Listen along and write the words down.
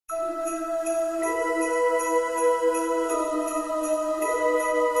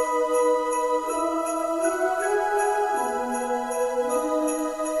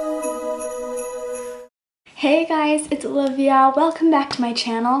guys, it's Olivia. Welcome back to my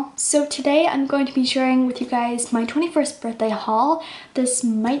channel. So today I'm going to be sharing with you guys my 21st birthday haul. This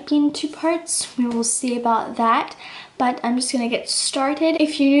might be in two parts. We will see about that. But I'm just going to get started.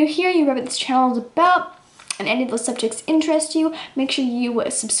 If you're new here, you know what this channel is about, and any of those subjects interest you, make sure you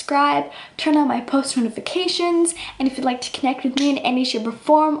subscribe, turn on my post notifications, and if you'd like to connect with me in any shape or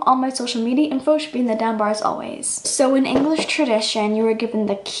form, all my social media info should be in the down bar as always. So in English tradition, you were given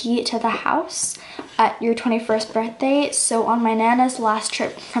the key to the house at your 21st birthday. So on my Nana's last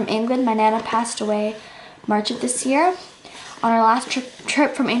trip from England, my Nana passed away March of this year. On our last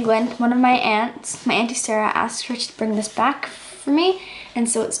trip from England, one of my aunts, my Auntie Sarah, asked her to bring this back for me, and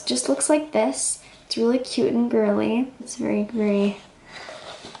so it just looks like this. It's really cute and girly. It's very, very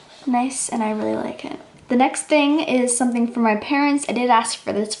nice and I really like it. The next thing is something from my parents. I did ask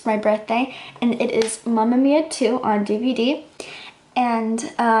for this for my birthday, and it is Mamma Mia 2 on DVD.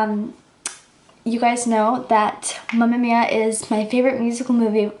 And you guys know that Mamma Mia is my favorite musical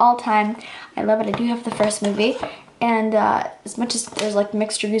movie of all time. I love it. I do have the first movie. And as much as there's like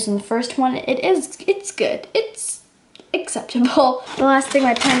mixed reviews on the first one, it's good. It's acceptable. The last thing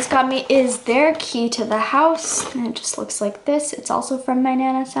my parents got me is their key to the house, and it just looks like this. It's also from my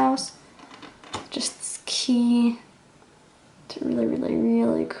Nana's house. Just this key. It's really, really,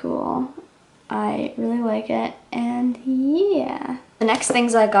 really cool. I really like it, and yeah. The next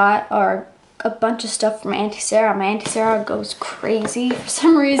things I got are a bunch of stuff from Auntie Sarah. My Auntie Sarah goes crazy for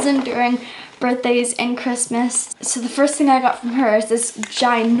some reason during birthdays and Christmas. So the first thing I got from her is this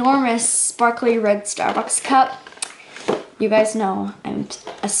ginormous sparkly red Starbucks cup. You guys know I'm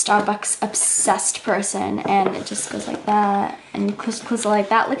a Starbucks obsessed person, and it just goes like that, and you close it like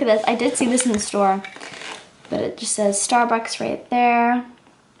that. Look at this. I did see this in the store, but it just says Starbucks right there.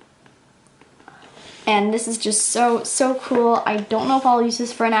 And this is just so cool. I don't know if I'll use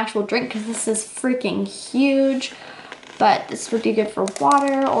this for an actual drink because this is freaking huge, but this would be good for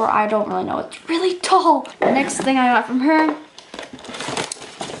water, or I don't really know. It's really tall. The next thing I got from her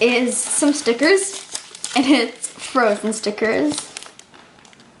is some stickers, and it's Frozen stickers.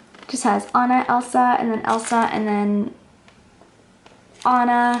 It just has Anna, Elsa, and then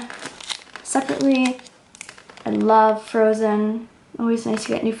Anna separately. I love Frozen. Always nice to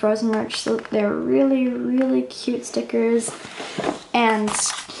get new Frozen merch. So they're really, really cute stickers, and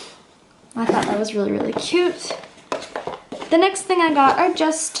I thought that was really, really cute. The next thing I got are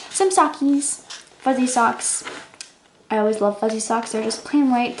just some sockies, fuzzy socks. I always love fuzzy socks. They're just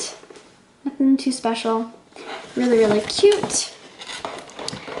plain white, nothing too special. Really, really cute.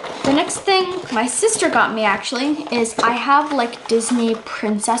 The next thing my sister got me actually is I have like Disney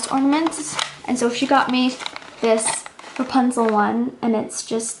princess ornaments, and so she got me this Rapunzel one, and it's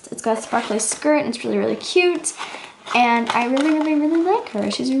got a sparkly skirt, and it's really, really cute, and I really, really, really like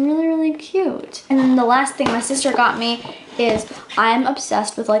her. She's really, really cute. And then the last thing my sister got me is I'm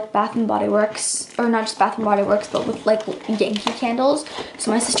obsessed with like Bath and Body Works, or not just Bath and Body Works, but with like Yankee candles.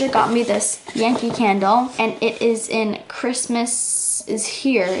 So my sister got me this Yankee candle, and it is in Christmas is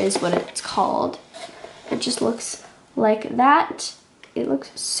Here is what it's called. It just looks like that. It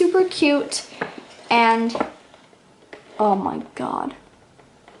looks super cute, and oh my god.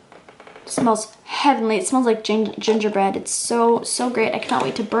 It smells heavenly. It smells like gingerbread. It's so great. I cannot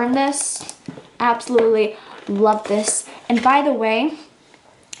wait to burn this. Absolutely love this. And by the way,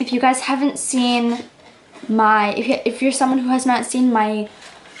 if you guys haven't seen my, if you're someone who has not seen my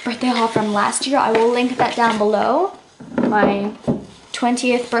birthday haul from last year, I will link that down below. My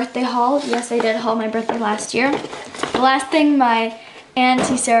 20th birthday haul. Yes, I did haul my birthday last year. The last thing my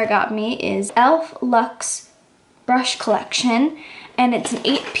Auntie Sarah got me is e.l.f. Luxe brush collection, and it's an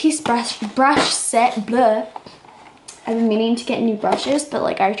 8-piece brush set. Blah. I've been meaning to get new brushes, but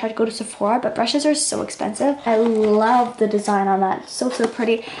like I tried to go to Sephora, but brushes are so expensive. I love the design on that. So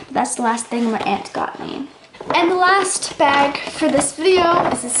pretty. But that's the last thing my aunt got me. And the last bag for this video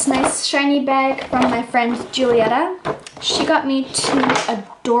is this nice shiny bag from my friend Julietta. She got me 2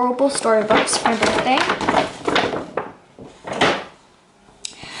 adorable storybooks for my birthday.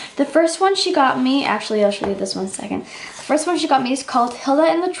 The first one she got me, actually I'll show you this one second. The first one she got me is called Hilda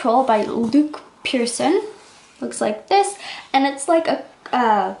and the Troll by Luke Pearson. Looks like this, and it's like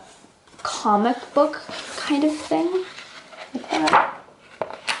a comic book kind of thing. Like that.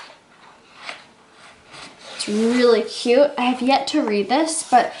 It's really cute. I have yet to read this,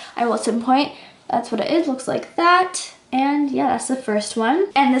 but I will at some point. That's what it is, looks like that. And yeah, that's the first one.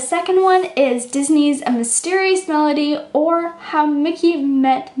 And the second one is Disney's A Mysterious Melody, or How Mickey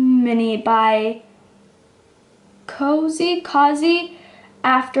Met Minnie by Cozy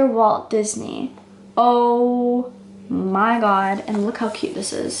After Walt Disney. Oh my god, and look how cute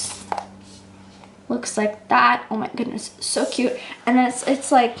this is. looks like that. Oh my goodness, so cute. And then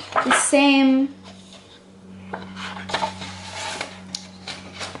it's like the same,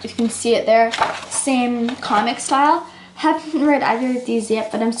 if you can see it there, same comic style. Haven't read either of these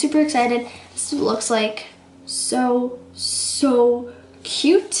yet, but I'm super excited. This looks like so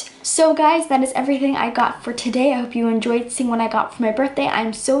cute. So guys, that is everything I got for today. I hope you enjoyed seeing what I got for my birthday.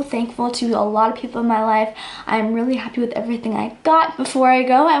 I'm so thankful to a lot of people in my life. I'm really happy with everything I got. Before I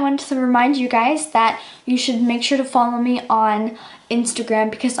go, I wanted to remind you guys that you should make sure to follow me on Instagram,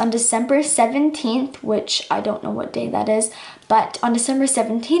 because on December 17th, which I don't know what day that is, but on December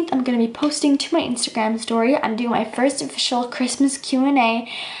 17th, I'm going to be posting to my Instagram story. I'm doing my first official Christmas Q&A.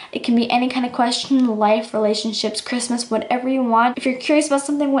 It can be any kind of question, life, relationships, Christmas, whatever you want. If you're curious about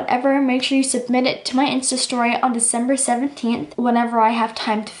something, whatever, make sure you submit it to my Insta story on December 17th. Whenever I have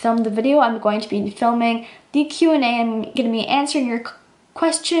time to film the video, I'm going to be filming the Q&A. I'm going to be answering your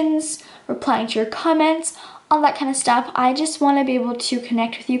questions, replying to your comments, all that kind of stuff. I just want to be able to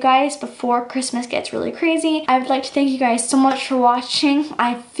connect with you guys before Christmas gets really crazy. I would like to thank you guys so much for watching.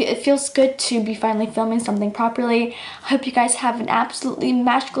 It feels good to be finally filming something properly. I hope you guys have an absolutely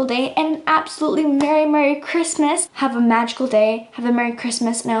magical day and an absolutely Merry Christmas. Have a magical day, have a Merry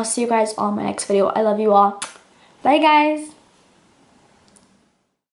Christmas, and I'll see you guys all in my next video. I love you all. Bye guys.